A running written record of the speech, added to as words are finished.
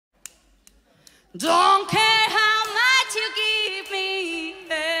Don't care how much you give me,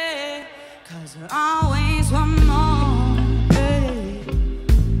 hey, 'cause I always want more, hey.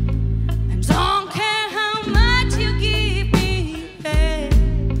 And don't care how much you give me, hey,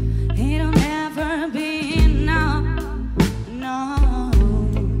 it'll never be enough, no.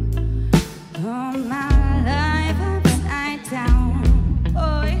 Put my life upside down,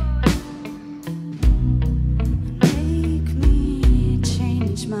 boy, and make me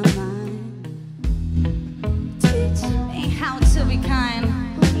change my mind. How to be kind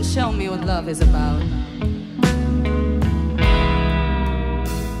and show me what love is about.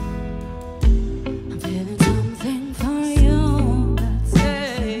 I'm feeling something for you,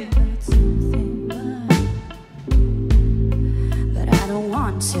 hey. But I don't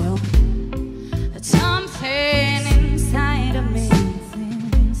want to. But something inside of me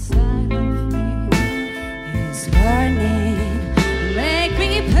is burning. Make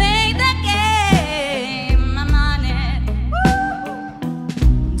me play the game.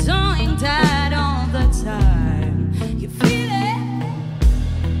 That all the time, you feel it,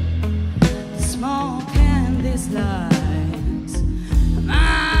 the smoke and these lights. I'm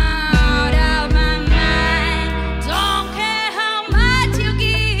out of my mind. Don't care how much you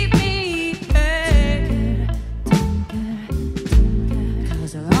give me, hey.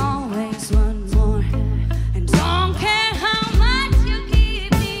 'Cause I always want more. And don't care how much you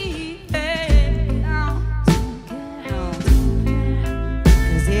give me, hey. No.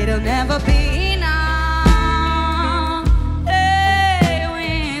 'Cause it'll never be enough. Stay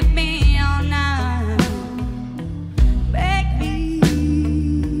with me all night. Make me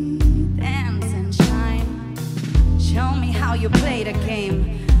dance and shine. Show me how you play the game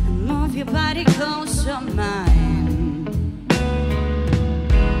and move your body close to mine.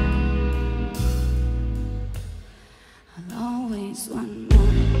 I'll always want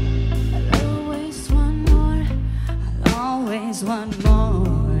more. I'll always want more. I'll always want more.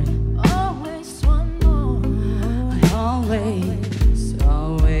 Always,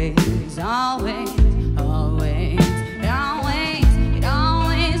 always, always, always, always, it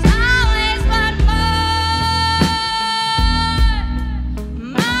always want more,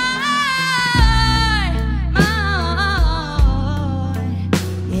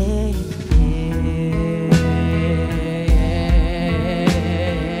 yeah, yeah.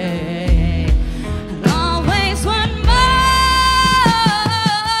 I'll always want more.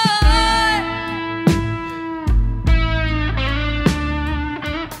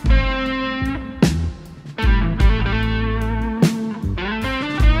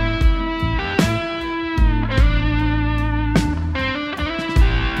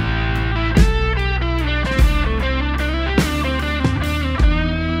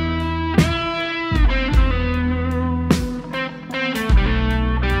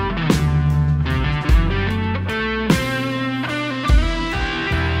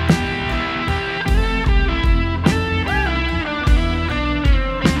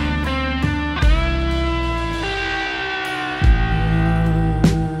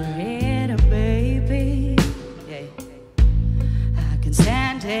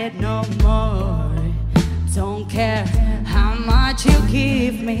 No more. Don't care how much you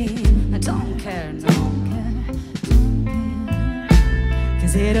give me. I don't care, no.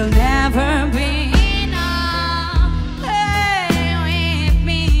 'Cause it'll never be enough. Stay with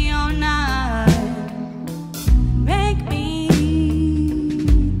me all night. Make me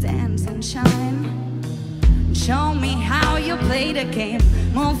dance and shine. Show me how you play the game.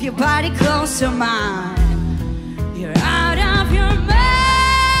 Move your body close to mine. You're out of your mind.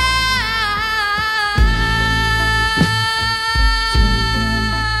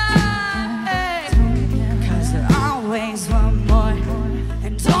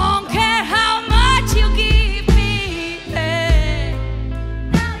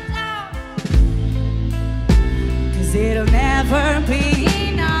 It'll never be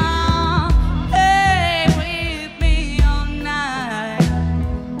enough. Stay with me all night.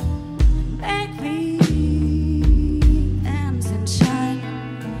 Make me dance and shine.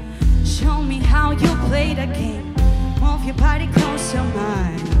 Show me how you play the game. Move your body close to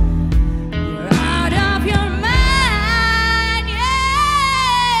mine. You're out of your mind, yeah.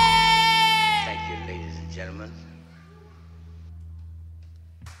 Thank you, ladies and gentlemen.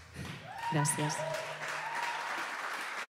 Gracias.